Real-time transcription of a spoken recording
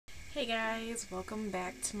Hey guys, welcome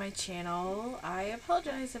back to my channel. I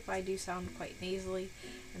apologize if I do sound quite nasally,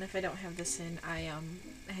 and if I don't have this in, I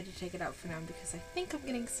had to take it out for now because I think I'm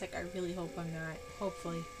getting sick. I really hope I'm not.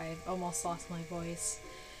 Hopefully. I've almost lost my voice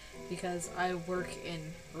because I work in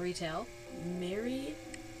retail. Merry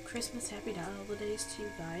Christmas, Happy Holidays to you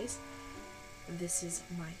guys. This is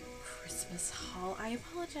my Christmas haul. I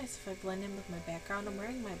apologize if I blend in with my background. I'm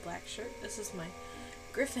wearing my black shirt. This is my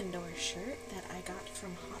Gryffindor shirt that I got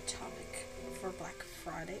from Hot Topic for Black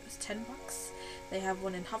Friday. It was $10. They have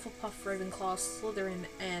one in Hufflepuff, Ravenclaw, Slytherin,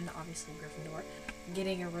 and obviously Gryffindor.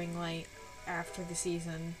 Getting a ring light after the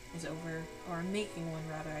season is over, or I'm making one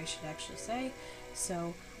rather, I should actually say.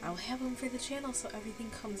 So I'll have them for the channel so everything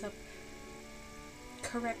comes up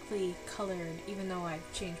correctly colored, even though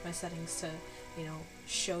I've changed my settings to,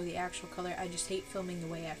 show the actual color. I just hate filming the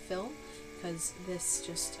way I film. Because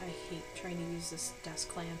I hate trying to use this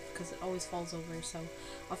desk lamp because it always falls over, so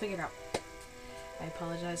I'll figure it out. I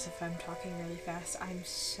apologize if I'm talking really fast. I'm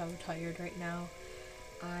so tired right now.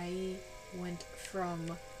 I went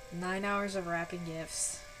from 9 hours of wrapping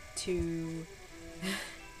gifts to,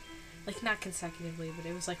 like, not consecutively, but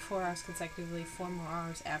it was like 4 hours consecutively, 4 more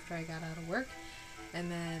hours after I got out of work, and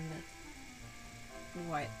then,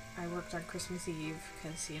 I worked on Christmas Eve,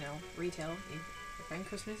 because, retail, on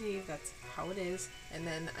Christmas Eve, that's how it is, and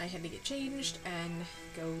then I had to get changed and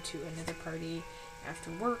go to another party after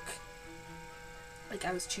work. Like,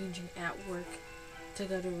 I was changing at work to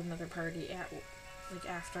go to another party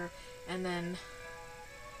after, and then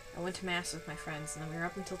I went to mass with my friends, and then we were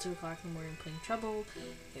up until 2 o'clock in the morning playing Trouble.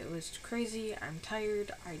 It was crazy. I'm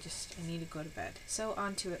tired. I need to go to bed. So,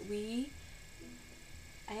 on to it.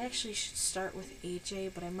 I actually should start with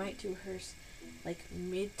AJ, but I might do hers like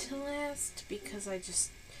mid to last because I'm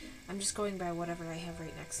just going by whatever I have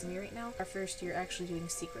right next to me right now. Our first year actually doing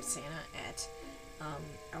Secret Santa at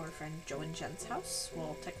our friend Joe and Jen's house.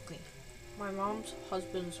 Well, technically my mom's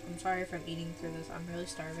husband's. I'm sorry if I'm eating through this. I'm really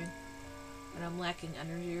starving and I'm lacking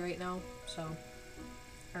energy right now, so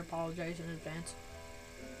I apologize in advance,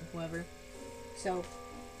 whoever. So,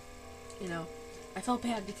 I felt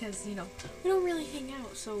bad because, we don't really hang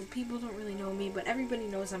out, so people don't really know me, but everybody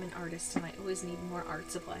knows I'm an artist, and I always need more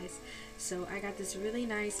art supplies. So I got this really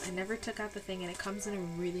nice, I never took out the thing, and it comes in a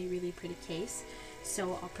really, really pretty case.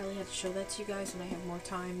 So I'll probably have to show that to you guys when I have more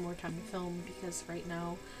time to film, because right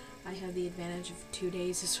now I have the advantage of 2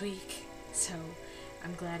 days this week. So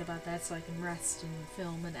I'm glad about that, so I can rest and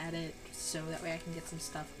film and edit, so that way I can get some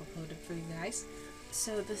stuff uploaded for you guys.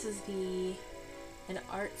 So this is an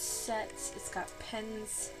art set. It's got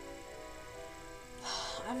pens.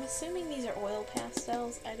 I'm assuming these are oil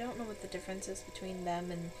pastels. I don't know what the difference is between them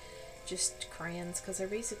and just crayons, because they're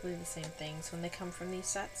basically the same things when they come from these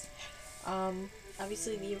sets.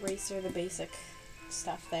 Obviously the eraser, the basic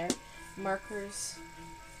stuff there. Markers.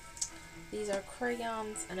 These are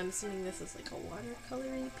crayons, and I'm assuming this is like a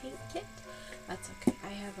watercolory paint kit. That's okay. I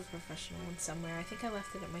have a professional one somewhere. I think I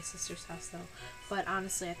left it at my sister's house though. But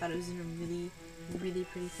honestly, I thought it was in a really, really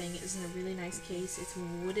pretty thing. It was in a really nice case. It's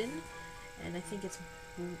wooden, and I think it's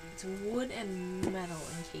wood and metal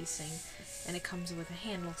encasing, and it comes with a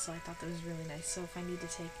handle, so I thought that was really nice. So if I need to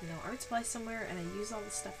take, art supplies somewhere and I use all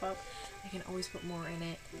this stuff up, I can always put more in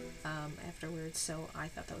it afterwards, so I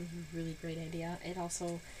thought that was a really great idea. It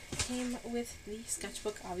also came with the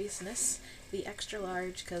sketchbook Obviousness, the extra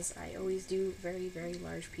large, because I always do very, very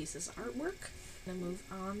large pieces of artwork. I'm gonna move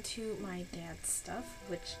on to my dad's stuff,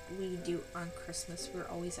 which we do on Christmas. We're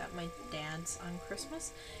always at my dad's on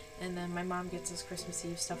Christmas, and then my mom gets us Christmas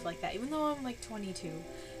Eve, stuff like that, even though I'm like 22,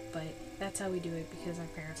 but that's how we do it because our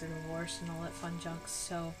parents are divorced and all that fun junk.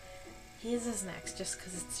 So his is next, just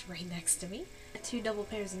because it's right next to me. 2 double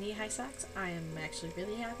pairs of knee-high socks. I am actually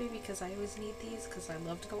really happy because I always need these because I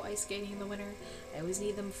love to go ice skating in the winter. I always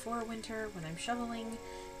need them for winter when I'm shoveling,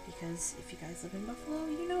 because if you guys live in Buffalo,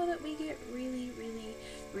 you know that we get really, really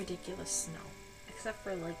ridiculous snow. Except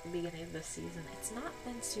for like the beginning of this season. It's not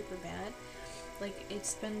been super bad. Like,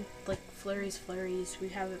 it's been like flurries. We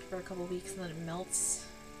have it for a couple weeks and then it melts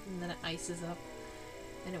and then it ices up.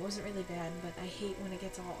 And it wasn't really bad, but I hate when it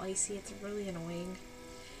gets all icy. It's really annoying.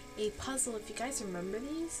 A puzzle, if you guys remember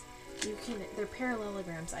these, they're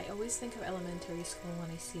parallelograms. I always think of elementary school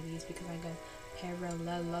when I see these because I go,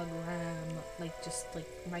 parallelogram, just like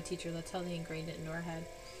my teacher, that's how they ingrained it into our head.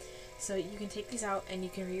 So you can take these out and you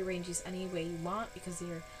can rearrange these any way you want because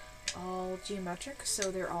they're all geometric,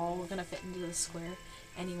 so they're all gonna fit into the square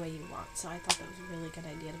any way you want. So I thought that was a really good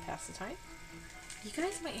idea to pass the time. You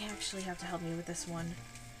guys might actually have to help me with this one.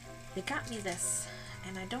 They got me this,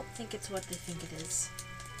 and I don't think it's what they think it is.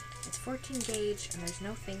 It's 14 gauge, and there's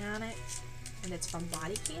no thing on it. and it's from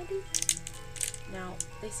Body Candy. Now,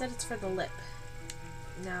 they said it's for the lip.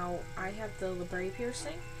 Now, I have the labret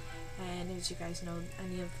piercing, and as you guys know,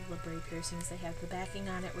 any of the labret piercings, they have the backing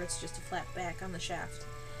on it where it's just a flat back on the shaft,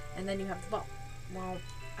 and then you have the ball. Well,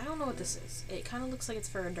 I don't know what this is. It kind of looks like it's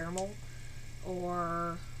for a dermal,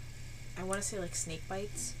 or I want to say like snake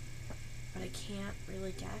bites, but I can't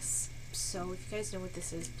really guess. So if you guys know what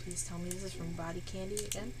this is, please tell me. This is from Body Candy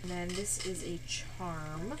again. And then this is a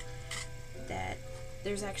charm that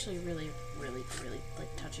there's actually a really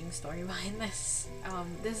like touching story behind this.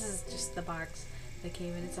 This is just the box that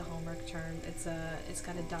came in. It's a Hallmark charm. It's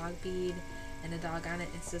got a dog bead and a dog on it.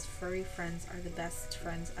 It says furry friends are the best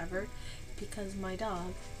friends ever, because my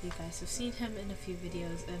dog, you guys have seen him in a few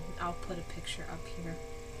videos, and I'll put a picture up here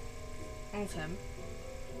of him.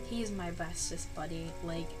 He's my bestest buddy,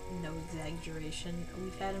 like, no exaggeration.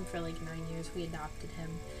 We've had him for like 9 years. We adopted him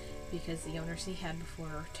because the owners he had before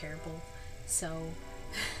were terrible. So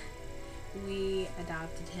we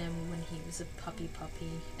adopted him when he was a puppy.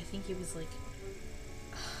 I think he was like,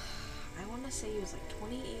 I want to say he was like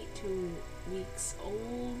 28 weeks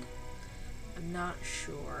old. I'm not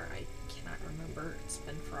sure. I cannot remember. It's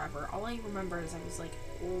been forever. All I remember is I was like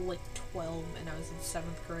 12 and I was in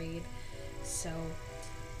 7th grade. So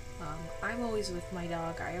I'm always with my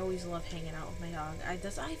dog. I always love hanging out with my dog.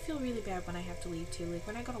 I feel really bad when I have to leave too. Like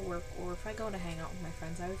when I go to work or if I go to hang out with my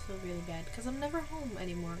friends, I would feel really bad because I'm never home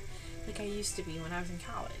anymore like I used to be when I was in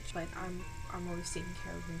college. But I'm always taking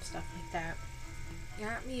care of him, stuff like that.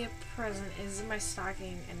 Got me a present. Is in my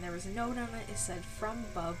stocking, and there was a note on it. It said from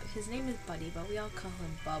Bub. His name is Buddy, but we all call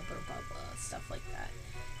him Bub or Bubba, stuff like that,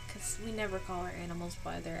 because we never call our animals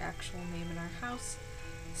by their actual name in our house.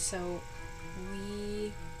 So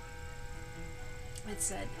it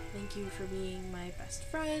said, thank you for being my best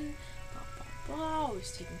friend, blah blah blah,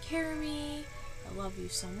 always taking care of me, I love you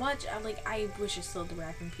so much. I wish I still had the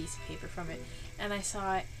wrapping piece of paper from it, and I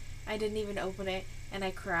saw it, I didn't even open it, and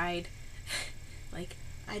I cried. Like,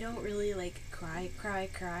 I don't really like cry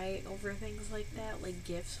over things like that, like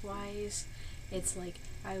gifts wise. It's like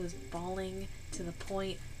I was bawling to the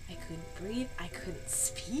point I couldn't breathe, I couldn't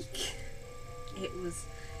speak. It was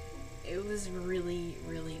really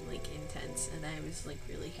like intense, and I was like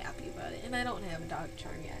really happy about it. And I don't have a dog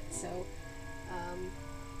charm yet, so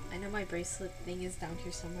I know my bracelet thing is down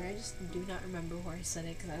here somewhere. I just do not remember where I set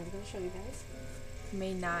it because I was going to show you guys.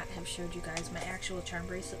 May not have showed you guys my actual charm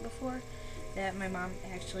bracelet before that my mom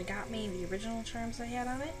actually got me, the original charms I had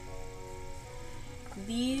on it.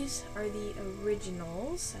 These are the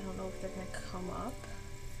originals. I don't know if they're going to come up,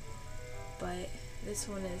 but this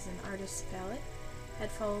one is an artist's palette.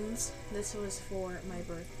 Headphones, this was for my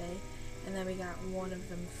birthday, and then we got one of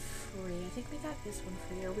them free. I think we got this one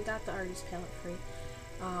free, or we got the artist palette free.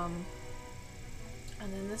 And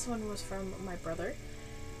then this one was from my brother,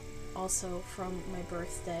 also from my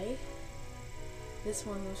birthday. This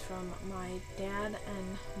one was from my dad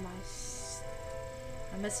and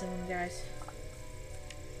I'm missing one, guys.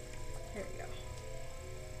 There we go.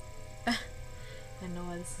 I know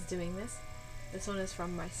why this is doing this. This one is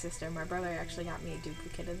from my sister. My brother actually got me a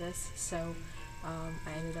duplicate of this, so I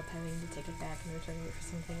ended up having to take it back and return it for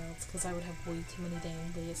something else because I would have way too many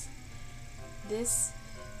dang days. This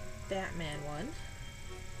Batman one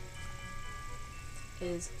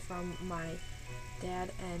is from my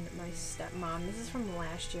dad and my stepmom. This is from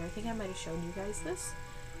last year. I think I might have shown you guys this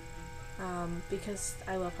because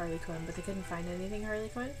I love Harley Quinn, but they couldn't find anything Harley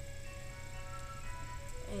Quinn.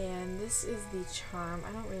 And this is the charm.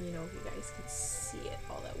 I don't really know if you guys can see it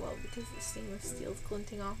all that well because the stainless steel is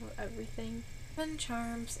glinting off of everything. 7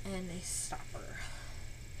 charms and a stopper.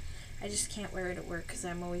 I just can't wear it at work because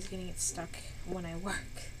I'm always getting it stuck when I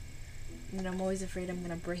work. And I'm always afraid I'm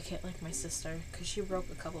going to break it like my sister because she broke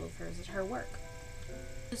a couple of hers at her work.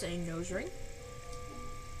 This is a nose ring.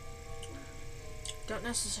 Don't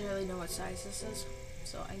necessarily know what size this is,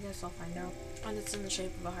 so I guess I'll find out. And it's in the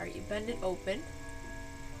shape of a heart. You bend it open,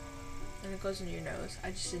 and it goes into your nose.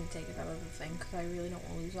 I just didn't take it out of the thing because I really don't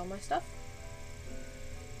want to lose all my stuff.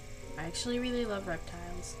 I actually really love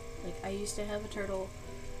reptiles. Like, I used to have a turtle.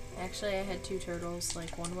 Actually, I had 2 turtles.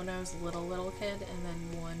 Like, one when I was a little kid, and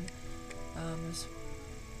then one was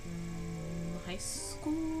high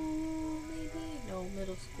school, maybe? No,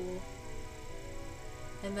 middle school.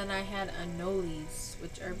 And then I had anoles,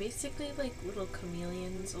 which are basically like little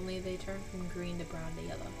chameleons, only they turn from green to brown to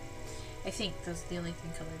yellow. I think those are the only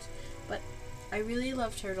 3 colors. But I really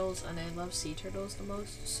love turtles, and I love sea turtles the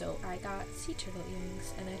most, so I got sea turtle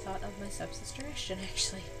earrings, and I thought of my stepsister Ashton,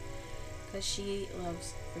 actually, because she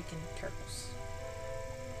loves freaking turtles.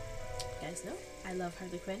 you guys know, I love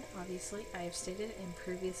Harley Quinn, obviously. I have stated in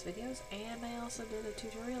previous videos, and I also did a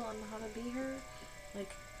tutorial on how to be her,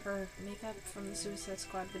 like, her makeup from the Suicide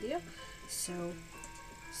Squad video. So,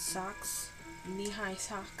 socks, knee-high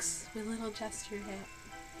socks with little gesture hat,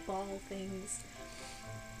 ball things.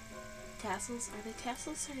 Tassels, are they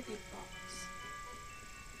tassels or are they balls?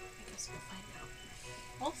 I guess we'll find out.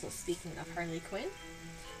 Also, speaking of Harley Quinn,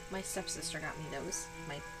 my stepsister got me those.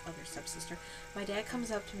 My other stepsister. My dad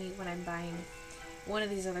comes up to me when I'm buying one of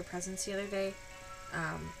these other presents the other day,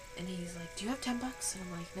 and he's like, "Do you have $10?" And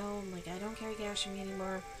I'm like, "No." I'm like, "I don't carry cash on me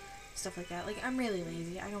anymore." Stuff like that. Like, I'm really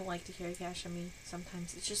lazy. I don't like to carry cash on me.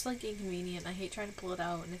 Sometimes it's just like inconvenient. I hate trying to pull it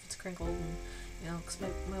out, and if it's crinkled, and you know, because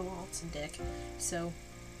my wallet's a dick. So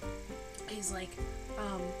he's like,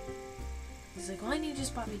 well, I need you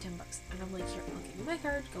just bought me $10. And I'm like, "Here, I'll give you my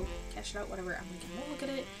card, go cash it out, whatever." I'm like, "I won't look at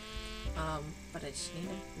it, but I just need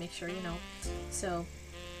to make sure, you know." So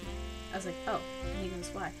I was like, "Oh," and he goes,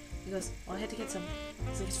 "Why?" He goes, "Well, I had to get some."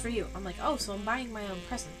 He's like, "It's for you." I'm like, "Oh, so I'm buying my own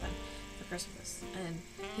present then for Christmas." And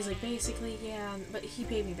he's like, "Basically, yeah," but he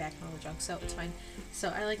paid me back and all the junk, so it's fine. So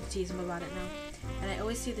I like to tease him about it now. And I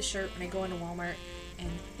always see the shirt when I go into Walmart,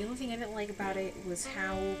 and the only thing I didn't like about it was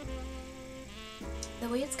how the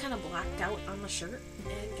way it's kind of blacked out on the shirt,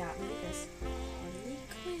 and got me this Harley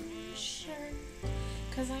Quinn shirt.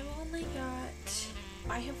 Because I've only got,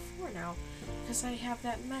 I have 4 now, because I have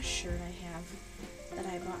that mesh shirt I have that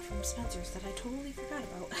I bought from Spencer's that I totally forgot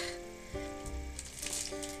about.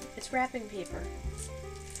 It's wrapping paper,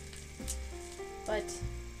 but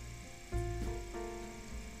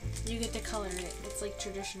you get to color it. It's like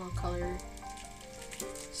traditional color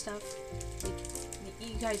stuff. Like,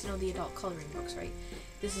 you guys know the adult coloring books, right?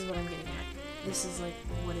 This is what I'm getting at. This is like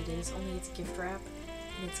what it is, only it's gift wrap,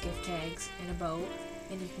 and it's gift tags, and a bow,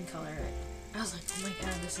 and you can color it. I was like, "Oh my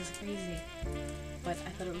god, this is crazy." But I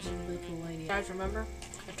thought it was a really cool idea. Guys, remember?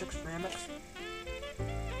 I took ceramics.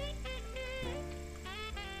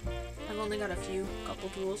 I've only got a couple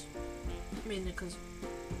tools. Mainly because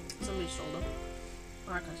somebody stole them.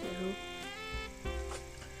 I'm not gonna say who.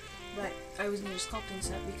 But I was needing a sculpting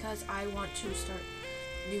set because I want to start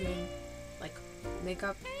doing like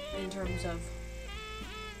makeup in terms of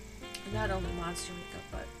not only monster makeup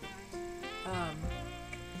but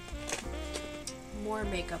more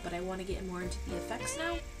makeup, but I want to get more into the effects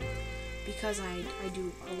now because I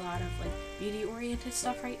do a lot of like beauty oriented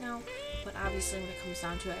stuff right now, but obviously when it comes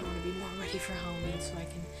down to it I want to be more ready for Halloween so I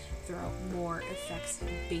can throw out more effects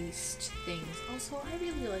based things. Also, I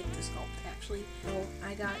really like to sculpt actually. So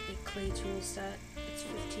I got a clay tool set. It's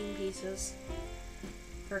 15 pieces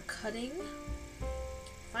for cutting,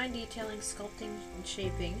 fine detailing, sculpting, and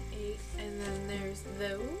shaping. 8, and then there's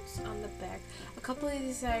those on the back. A couple of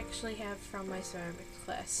these I actually have from my ceramic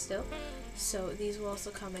class still, so these will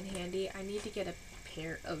also come in handy. I need to get a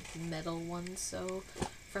pair of metal ones, so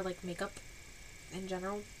for like makeup in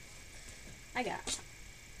general. I got,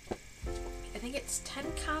 I think it's 10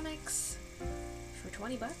 comics for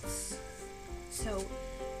 $20. So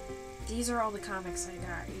these are all the comics I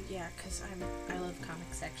got. Yeah, because I love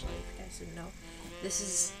comics actually, if you guys didn't know. This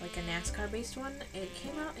is like a NASCAR based one. It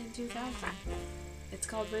came out in 2000. It's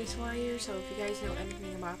called Race Warrior, so if you guys know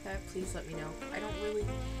anything about that, please let me know. I don't really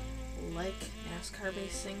like NASCAR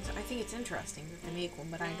based things. I think it's interesting that they make one,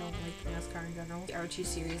 but I don't like NASCAR in general. The R2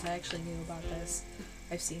 series, I actually knew about this.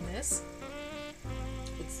 I've seen this.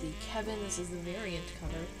 It's the Kevin, this is the variant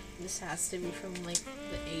cover. This has to be from like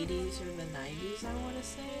the 80s or the 90s, I want to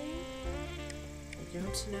say. I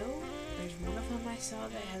don't know. There's one of them I saw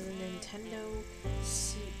that has a Nintendo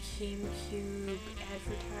GameCube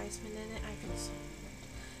advertisement in it. I feel so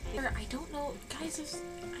weird. I don't know, guys,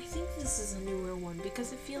 I think this is a newer one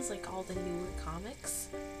because it feels like all the newer comics.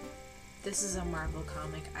 This is a Marvel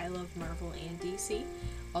comic. I love Marvel and DC.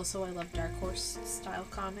 Also, I love Dark Horse style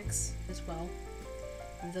comics as well.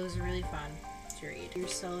 And those are really fun to read. Your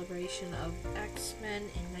celebration of X-Men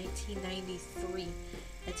in 1993.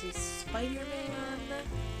 It's a Spider-Man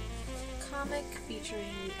comic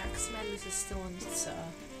featuring the X-Men. This is still in its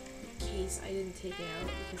case. I didn't take it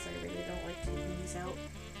out because I really don't like taking these out.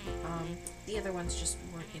 The other ones just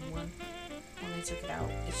weren't in one when I took it out.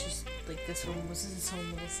 It's just like this one was in its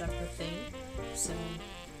own little separate thing. So I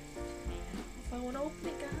don't know if I want to open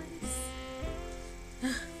it, guys.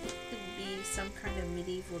 It'd be some kind of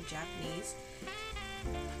medieval Japanese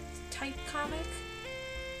type comic.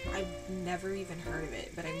 I've never even heard of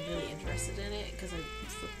it, but I'm really interested in it because I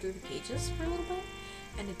flipped through the pages for a little bit,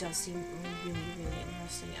 and it does seem really, really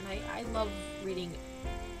interesting. And I love reading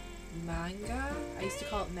manga. I used to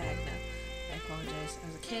call it magna. I apologize. I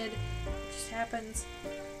was a kid. It just happens.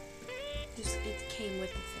 Just, it came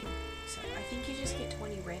with the thing. So I think you just get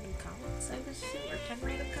 20 random comics, I would assume, or 10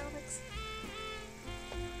 random comics.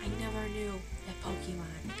 I never knew that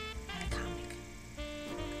Pokemon had a comic.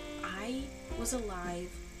 I was alive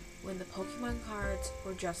when the Pokemon cards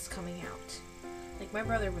were just coming out. Like, my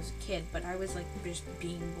brother was a kid, but I was, like, just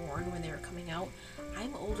being born when they were coming out.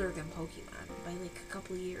 I'm older than Pokemon by, like, a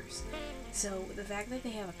couple of years. So, the fact that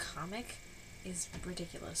they have a comic is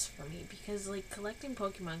ridiculous for me, because, like, collecting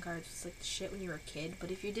Pokemon cards was, like, the shit when you were a kid,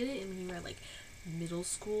 but if you did it when you were, like, middle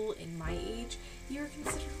school, in my age, you were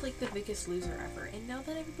considered, like, the biggest loser ever. And now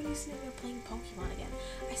that everybody's sitting there playing Pokemon again,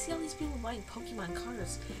 I see all these people buying Pokemon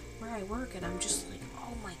cards where I work, and I'm just like,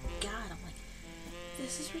 oh my god, I'm like,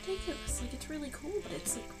 this is ridiculous. Like, it's really cool, but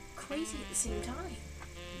it's, like, crazy at the same time.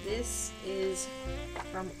 This is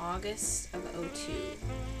from August of '02.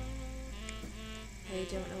 I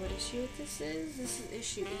don't know what issue this is. This is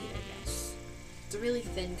issue 8, I guess. It's a really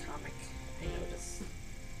thin comic, I noticed.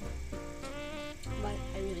 But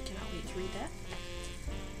I really cannot wait to read that.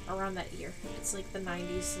 Around that year. It's like the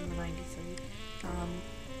 90s and the 93.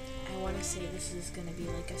 I want to say this is going to be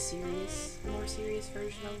like a more serious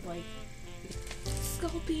version of, like,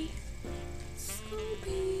 Sculpey.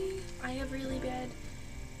 I have really bad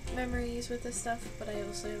memories with this stuff, but I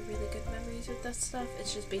also have really good memories with this stuff.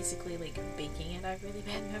 It's just basically like baking it. I have really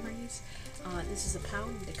bad memories. This is a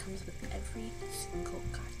pound, and it comes with every single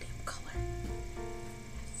goddamn color.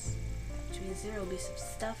 Yes. Which means there will be some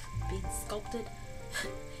stuff being sculpted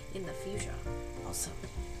in the future. Also,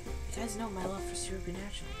 you guys know my love for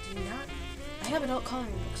Supernatural. Do you not? I have adult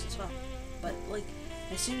coloring books as well, but like,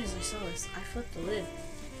 as soon as I saw this, I flipped the lid.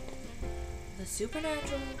 The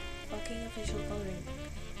Supernatural fucking official coloring book.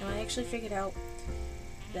 Now, I actually figured out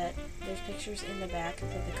that there's pictures in the back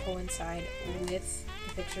that coincide with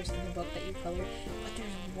the pictures in the book that you colored, but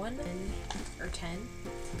there's 1 or 10.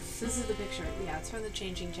 So this is the picture. Yeah, it's from the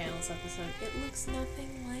Changing Channels episode. It looks nothing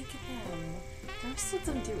like them. The rest of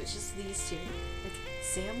them do. It's just these two. Like,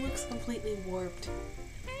 Sam looks completely warped.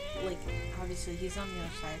 Like, obviously, he's on the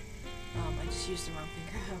other side. I just used the wrong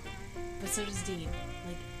finger, though. But so does Dean.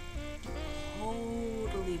 Like,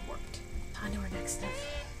 totally warped. On to our next stuff.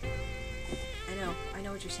 I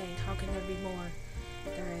know what you're saying. How can there be more?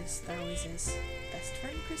 There always is. Best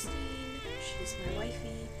friend Christine. She's my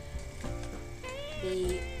wifey.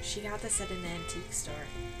 She got this at an antique store,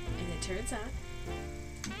 and it turns on.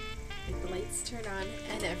 Like, the lights turn on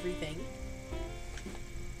and everything.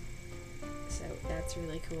 So that's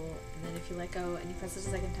really cool. And then if you let go and you press it a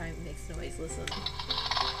second time, it makes noise. Listen.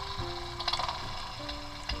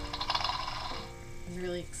 I'm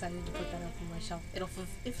really excited to put that up on my shelf. It'll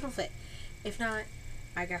fit. If not,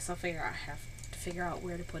 I guess I'll have to figure out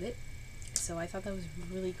where to put it. So I thought that was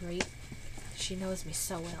really great. She knows me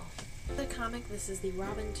so well. The comic, this is the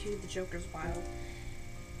Robin to the Joker's Wild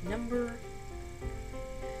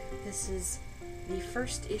this is the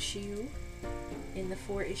first issue in the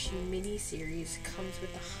 4-issue mini-series. Comes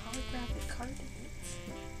with a holographic card in it.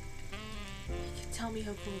 You can tell me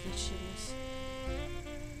how cool this shit is.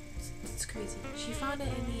 It's crazy. She found it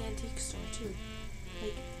in the antique store too.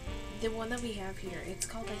 Like, the one that we have here, I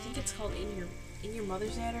think it's called In Your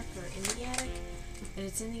Mother's Attic, or In the Attic, and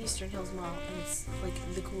it's in the Eastern Hills Mall, and it's like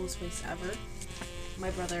the coolest place ever. My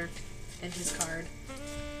brother and his card.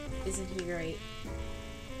 Isn't he great?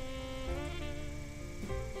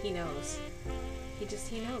 He knows. He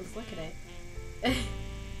knows. Look at it.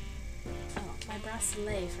 Oh, my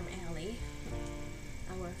bracelet from Allie.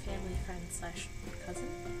 Our family friend / cousin.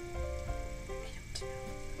 I don't know.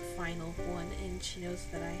 Final one, and she knows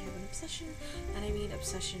that I have an obsession, and I mean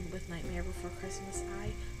obsession with Nightmare Before Christmas.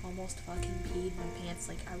 I almost fucking peed my pants.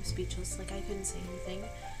 Like, I was speechless. Like, I couldn't say anything.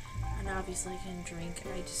 And obviously I couldn't drink.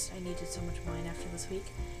 I needed so much wine after this week.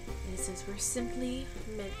 And it says, we're simply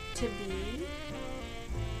meant to be,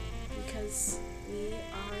 because we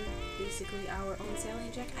are basically our own Sally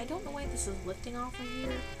and Jack. I don't know why this is lifting off of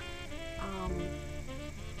here.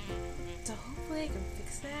 So hopefully I can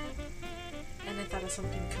fix that. And I thought of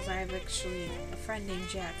something, because I have actually a friend named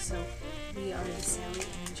Jack, so we are the Sally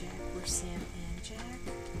and Jack. We're Sam and Jack.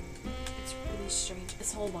 It's really strange.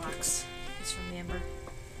 This whole box is from Amber.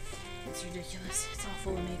 It's ridiculous. It's all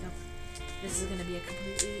full of makeup. This is going to be a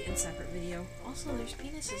completely and separate video. Also, there's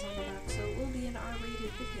penises on the box, so it will be an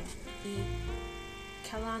R-rated video. The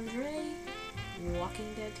calendar,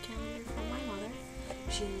 Walking Dead calendar from my mother.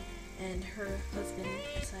 She and her husband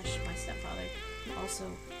 / my stepfather also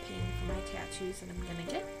paying for my tattoos that I'm gonna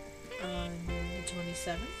get on the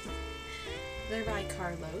 27th. They're by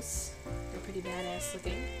Carlos. They're pretty badass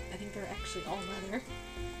looking. I think they're actually all leather.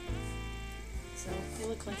 So they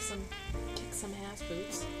look like some kick-some-ass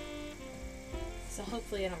boots. So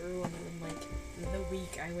hopefully I don't ruin them in like the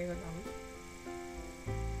week I wear them.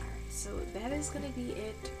 Alright, so that is gonna be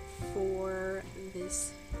it for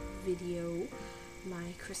this video.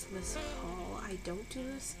 My Christmas haul. I don't do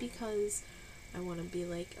this because I want to be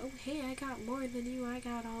like, oh hey, I got more than you, I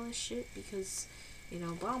got all this shit because, you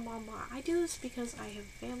know, blah blah blah. I do this because I have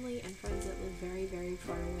family and friends that live very, very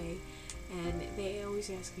far away, and they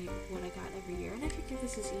always ask me what I got every year, and I figure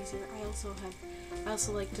this is easier. I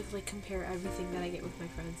also like to like compare everything that I get with my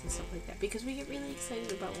friends and stuff like that, because we get really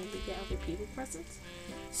excited about when we get other people presents.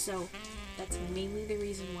 So that's mainly the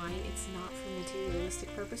reason why. It's not for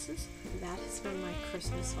materialistic purposes. That has been my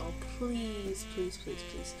Christmas haul. Please, please, please,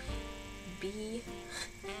 please be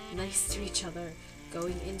nice to each other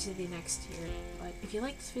going into the next year. But if you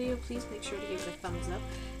like this video, please make sure to give it a thumbs up.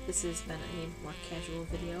 This has been a more casual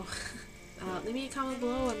video. Leave me a comment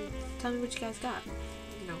below and tell me what you guys got.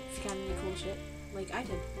 You know, if you got any cool shit like I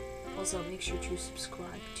did. Also, make sure to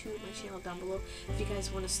subscribe to my channel down below. If you guys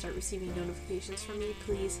want to start receiving notifications from me,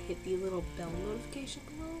 please hit the little bell notification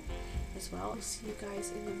below as well. I'll see you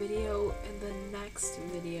guys in the video, in the next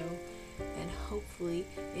video, and hopefully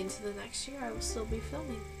into the next year I will still be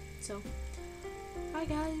filming. So, bye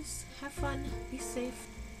guys, have fun, be safe.